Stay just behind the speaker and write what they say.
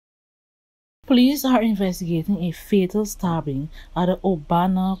Police are investigating a fatal stabbing at the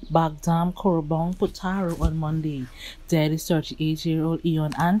Obanna Backdam Korobong Putaro on Monday. Dead is 38-year-old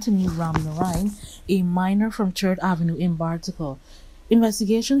Ian Anthony Ramnarine, a minor from 3rd Avenue in Bartica.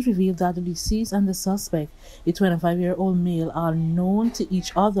 Investigations revealed that the deceased and the suspect, a 25-year-old male, are known to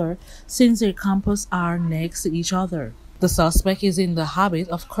each other since their campuses are next to each other. The suspect is in the habit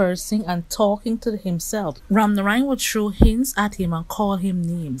of cursing and talking to himself. Ramnarine would throw hints at him and call him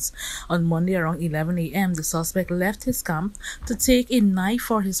names. On Monday around 11 a.m., the suspect left his camp to take a knife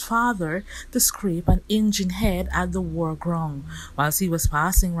for his father to scrape an injured head at the war ground. Whilst he was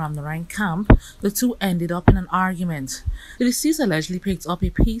passing Ramnarine camp, the two ended up in an argument. The deceased allegedly picked up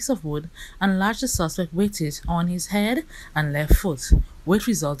a piece of wood and lashed the suspect with it on his head and left foot, which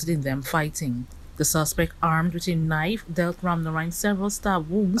resulted in them fighting. The suspect, armed with a knife, dealt Ramnarine several stab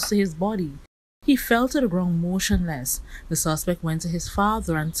wounds to his body. He fell to the ground motionless. The suspect went to his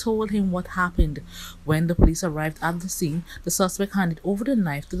father and told him what happened. When the police arrived at the scene, the suspect handed over the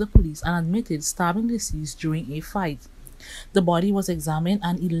knife to the police and admitted stabbing the deceased during a fight. The body was examined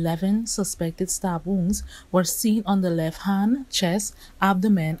and 11 suspected stab wounds were seen on the left hand, chest,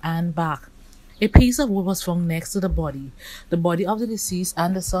 abdomen, and back. A piece of wood was found next to the body. The body of the deceased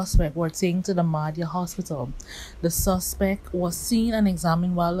and the suspect were taken to the Madhya hospital. The suspect was seen and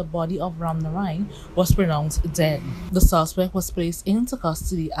examined while the body of Ramnarine was pronounced dead. The suspect was placed into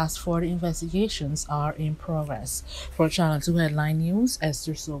custody as further investigations are in progress. For Channel 2 Headline News,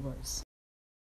 Esther.